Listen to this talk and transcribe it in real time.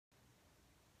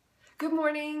Good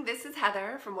morning, this is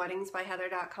Heather from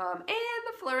weddingsbyheather.com and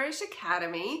the Flourish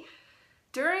Academy.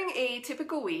 During a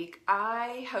typical week,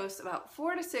 I host about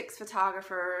 4 to 6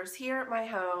 photographers here at my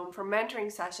home for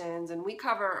mentoring sessions, and we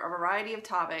cover a variety of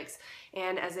topics.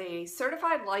 And as a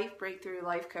certified life breakthrough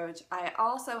life coach, I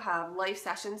also have life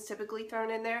sessions typically thrown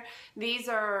in there.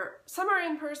 Some are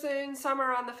in person, some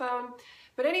are on the phone.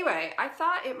 But anyway, I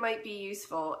thought it might be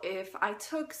useful if I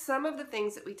took some of the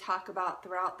things that we talk about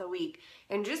throughout the week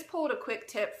and just pulled a quick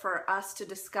tip for us to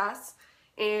discuss.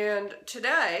 And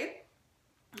today,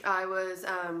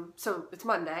 so it's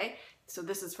Monday, so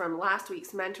this is from last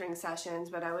week's mentoring sessions,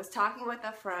 but I was talking with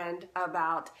a friend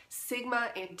about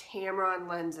Sigma and Tamron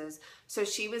lenses. So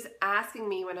she was asking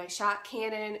me when I shot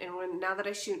Canon and now that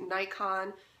I shoot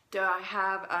Nikon, do I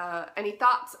have any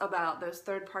thoughts about those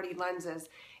third-party lenses?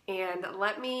 And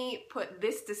let me put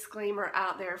this disclaimer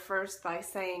out there first by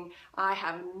saying I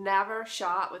have never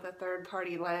shot with a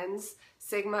third-party lens,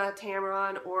 Sigma,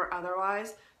 Tamron, or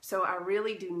otherwise. So I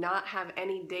really do not have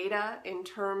any data in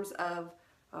terms of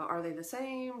are they the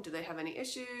same? Do they have any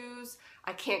issues?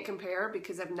 I can't compare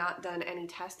because I've not done any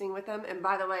testing with them. And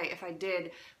by the way, if I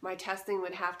did, my testing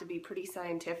would have to be pretty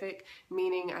scientific,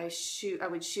 meaning I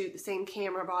would shoot the same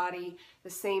camera body, the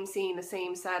same scene, the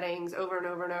same settings over and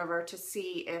over and over to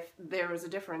see if there was a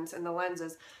difference in the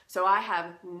lenses. So I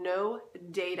have no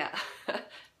data.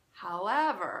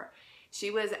 However, she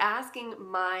was asking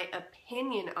my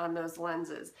opinion on those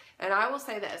lenses. And I will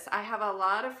say this, I have a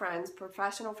lot of friends,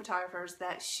 professional photographers,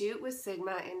 that shoot with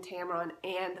Sigma and Tamron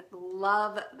and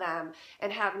love them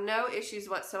and have no issues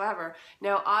whatsoever.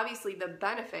 Now, obviously, the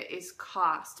benefit is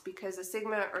cost because a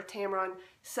Sigma or Tamron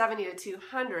 70 to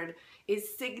 200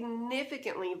 is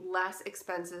significantly less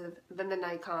expensive than the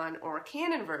Nikon or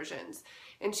Canon versions.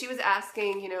 And she was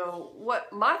asking,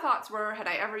 what my thoughts were, had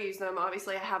I ever used them?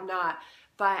 Obviously, I have not.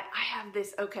 But I have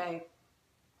this, okay,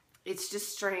 it's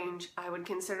just strange. I would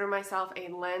consider myself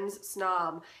a lens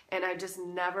snob, and I just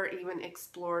never even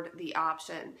explored the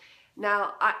option.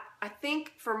 Now, I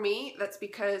think for me, that's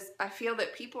because I feel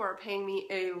that people are paying me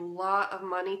a lot of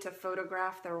money to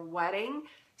photograph their wedding,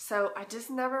 so I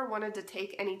just never wanted to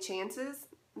take any chances.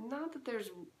 Not that there's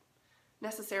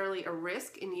necessarily a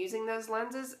risk in using those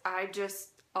lenses. I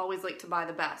just always like to buy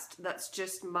the best. That's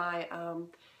just my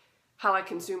how I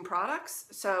consume products.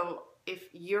 So if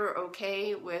you're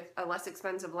okay with a less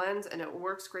expensive lens and it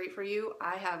works great for you,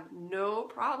 I have no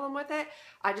problem with it.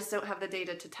 I just don't have the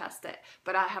data to test it,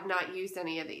 but I have not used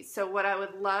any of these. So what I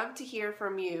would love to hear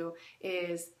from you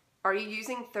is, are you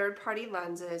using third-party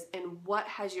lenses, and what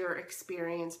has your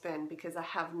experience been? Because I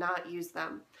have not used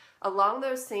them. Along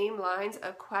those same lines,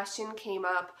 a question came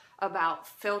up about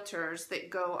filters that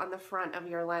go on the front of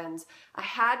your lens. I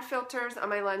had filters on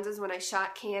my lenses when I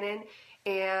shot Canon,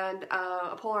 and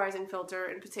a polarizing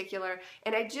filter in particular,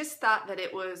 and I just thought that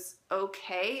it was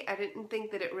okay. I didn't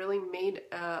think that it really made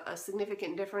a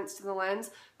significant difference to the lens,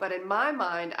 but in my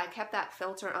mind, I kept that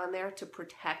filter on there to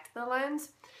protect the lens.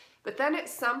 But then at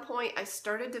some point, I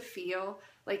started to feel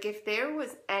like if there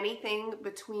was anything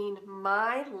between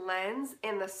my lens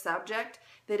and the subject,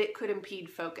 that it could impede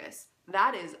focus.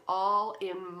 That is all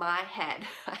in my head.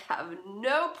 I have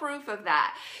no proof of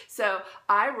that. So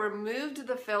I removed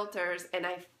the filters, and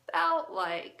I felt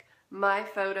like my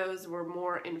photos were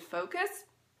more in focus.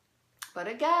 But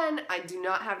again, I do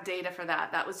not have data for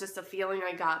that. That was just a feeling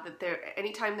I got that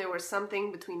anytime there was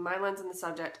something between my lens and the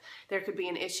subject, there could be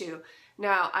an issue.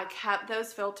 Now, I kept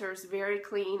those filters very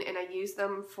clean, and I used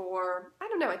them for, I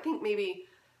don't know, I think maybe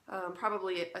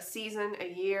probably a season, a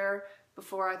year,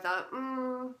 before I thought,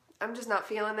 I'm just not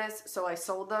feeling this, so I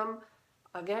sold them.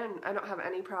 Again, I don't have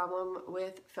any problem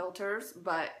with filters,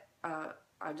 but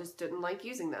I just didn't like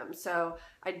using them. So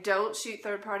I don't shoot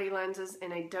third-party lenses,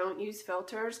 and I don't use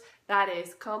filters. That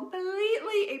is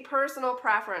completely a personal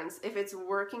preference. If it's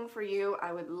working for you,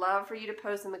 I would love for you to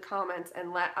post in the comments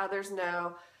and let others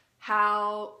know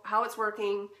how it's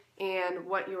working and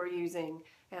what you're using.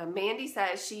 Mandy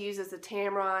says she uses the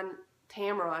Tamron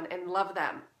and love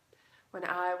them. When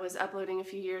I was upgrading a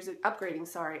few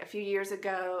years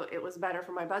ago, it was better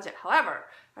for my budget. However,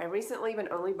 I recently been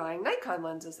only buying Nikon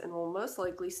lenses and will most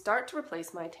likely start to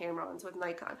replace my Tamrons with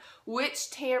Nikon.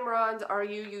 Which Tamrons are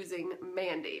you using,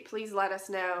 Mandy? Please let us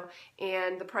know,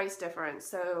 and the price difference.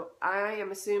 So I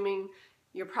am assuming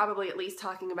you're probably at least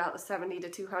talking about the 70 to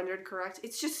 200, correct?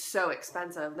 It's just so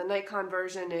expensive. The Nikon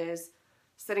version is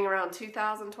sitting around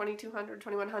 $2,000, $2,200,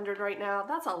 $2,100 right now.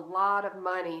 That's a lot of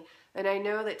money, and I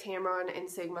know that Tamron and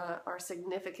Sigma are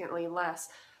significantly less.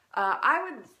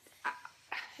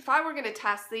 If I were going to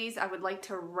test these, I would like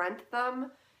to rent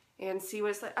them and see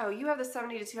what it's like. Oh, you have the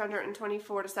 70 to 200 and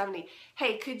 24 to 70.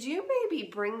 Hey, could you maybe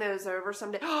bring those over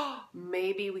someday?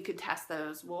 Maybe we could test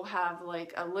those. We'll have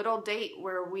like a little date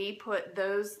where we put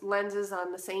those lenses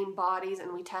on the same bodies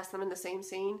and we test them in the same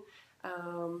scene.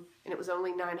 And it was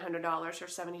only $900 or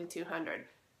 70 to 200.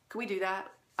 Can we do that?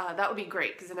 That would be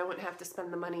great, because then I wouldn't have to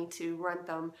spend the money to rent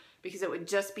them, because it would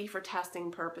just be for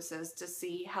testing purposes to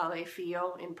see how they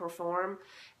feel and perform.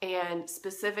 And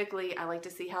specifically, I like to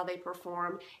see how they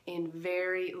perform in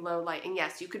very low light. And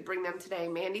yes, you could bring them today.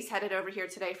 Mandy's headed over here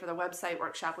today for the website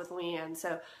workshop with Leanne,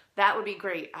 so that would be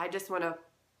great. I just want to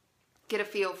get a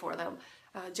feel for them.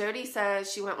 Jody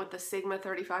says she went with the Sigma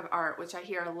 35 Art, which I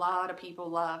hear a lot of people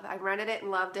love. I rented it and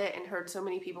loved it and heard so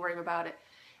many people rave about it.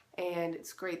 And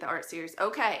it's great, the art series.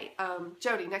 Okay,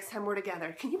 Jody, next time we're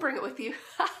together, can you bring it with you?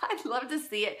 I'd love to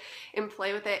see it and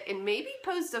play with it, and maybe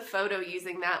post a photo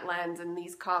using that lens in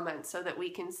these comments so that we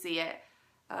can see it.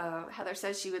 Heather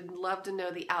says she would love to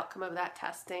know the outcome of that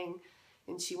testing,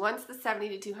 and she wants the 70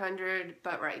 to 200,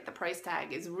 but right, the price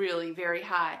tag is really very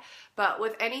high. But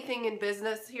with anything in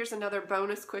business, here's another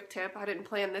bonus quick tip. I didn't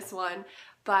plan this one,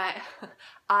 but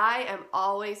I am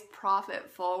always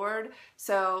profit forward.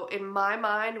 So in my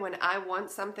mind, when I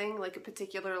want something like a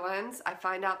particular lens, I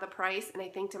find out the price and I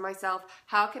think to myself,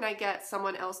 how can I get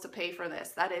someone else to pay for this?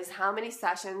 That is, how many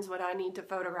sessions would I need to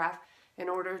photograph in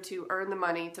order to earn the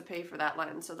money to pay for that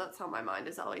lens? So that's how my mind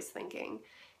is always thinking.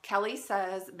 Kelly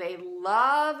says they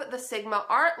love the Sigma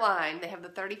art line. They have the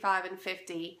 35 and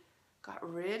 50. Got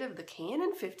rid of the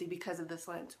Canon 50 because of this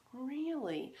lens.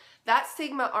 Really? That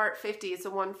Sigma Art 50 is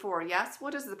a 1.4. Yes?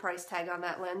 What is the price tag on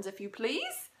that lens, if you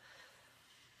please?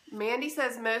 Mandy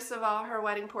says most of all her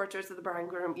wedding portraits of the bride and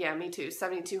groom. Yeah, me too.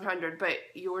 7,200. But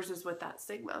yours is with that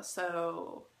Sigma.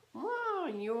 So, wow,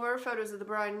 your photos of the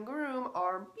bride and groom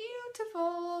are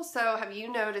beautiful. So, have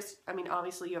you noticed? I mean,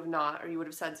 obviously you have not, or you would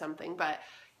have said something, but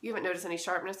you haven't noticed any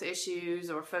sharpness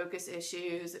issues or focus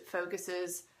issues. It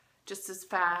focuses just as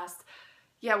fast.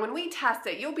 Yeah, when we test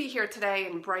it, you'll be here today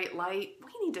in bright light.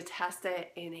 We need to test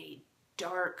it in a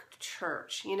dark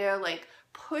church, you know, like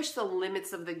push the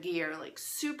limits of the gear, like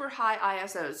super high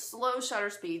ISOs, slow shutter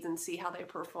speeds, and see how they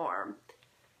perform.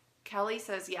 Kelly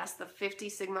says, yes, the 50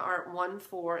 Sigma Art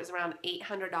 1.4 is around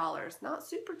 $800. Not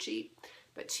super cheap,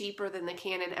 but cheaper than the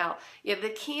Canon L. Yeah, the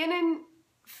Canon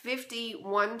 50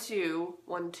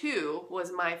 1.2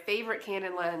 was my favorite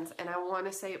Canon lens, and I want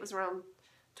to say it was around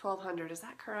 $1,200. Is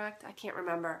that correct? I can't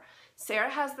remember. Sarah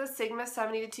has the Sigma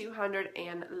 70 to 200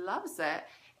 and loves it,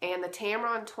 and the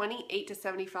Tamron 28 to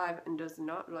 75 and does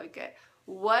not like it.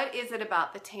 What is it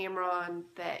about the Tamron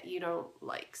that you don't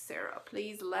like, Sarah?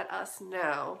 Please let us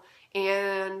know.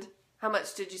 And how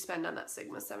much did you spend on that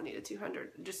Sigma 70 to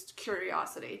 200? Just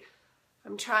curiosity.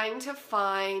 I'm trying to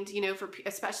find, you know,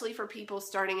 especially for people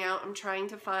starting out, I'm trying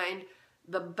to find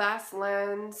the best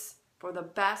lens for the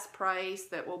best price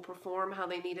that will perform how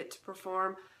they need it to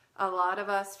perform. A lot of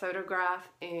us photograph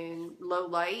in low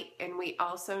light, and we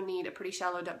also need a pretty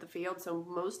shallow depth of field, so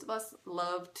most of us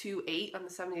love 2.8 on the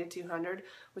 70 to 200,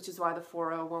 which is why the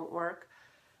 4.0 won't work.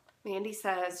 Mandy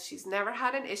says she's never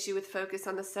had an issue with focus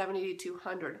on the 70 to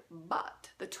 200, but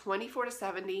the 24 to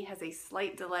 70 has a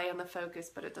slight delay on the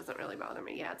focus, but it doesn't really bother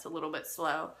me. Yeah, it's a little bit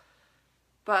slow,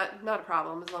 but not a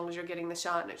problem as long as you're getting the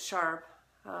shot and it's sharp.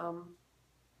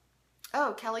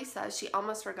 Oh, Kelly says she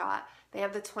almost forgot. They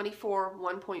have the 24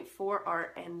 1.4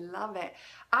 art and love it.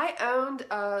 I owned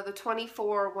the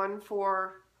 24 1.4,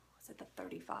 was it the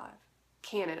 35?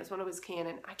 Canon, it's one of his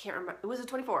Canon. I can't remember. It was a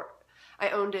 24. I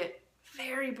owned it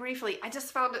very briefly. I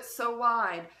just found it so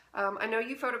wide. I know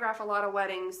you photograph a lot of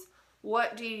weddings.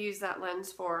 What do you use that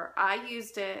lens for? I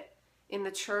used it in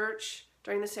the church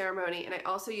during the ceremony, and I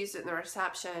also used it in the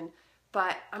reception.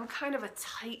 But I'm kind of a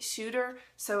tight shooter,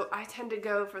 so I tend to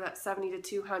go for that 70 to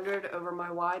 200 over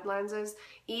my wide lenses.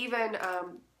 Even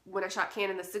when I shot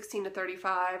Canon, the 16 to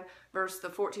 35 versus the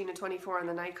 14 to 24 on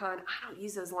the Nikon, I don't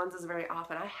use those lenses very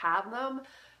often. I have them,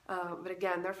 but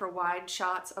again, they're for wide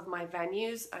shots of my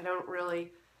venues. I don't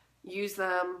really use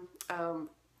them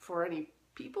for any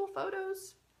people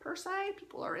photos per se.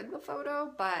 People are in the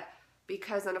photo, but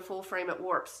because on a full frame it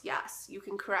warps. Yes, you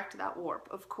can correct that warp,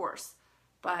 of course.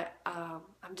 But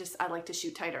I like to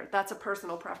shoot tighter. That's a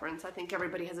personal preference. I think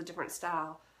everybody has a different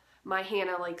style. My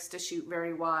Hannah likes to shoot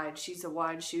very wide. She's a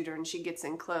wide shooter and she gets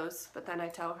in close. But then I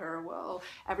tell her, well,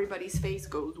 everybody's face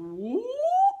goes whoop.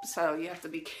 So you have to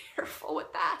be careful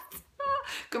with that.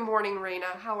 Good morning,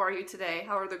 Raina. How are you today?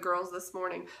 How are the girls this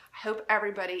morning? I hope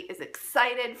everybody is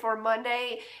excited for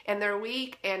Monday and their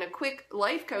week. And a quick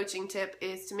life coaching tip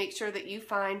is to make sure that you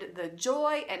find the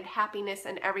joy and happiness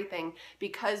in everything,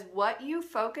 because what you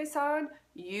focus on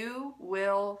you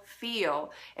will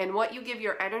feel, and what you give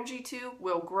your energy to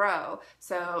will grow.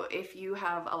 So if you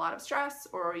have a lot of stress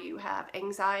or you have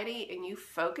anxiety and you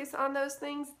focus on those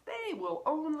things, they will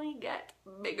only get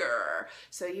bigger.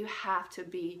 So you have to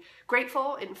be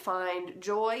grateful and find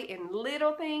joy in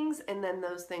little things, and then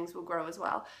those things will grow as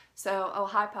well. So, oh,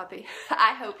 hi puppy.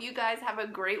 I hope you guys have a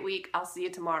great week. I'll see you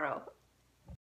tomorrow.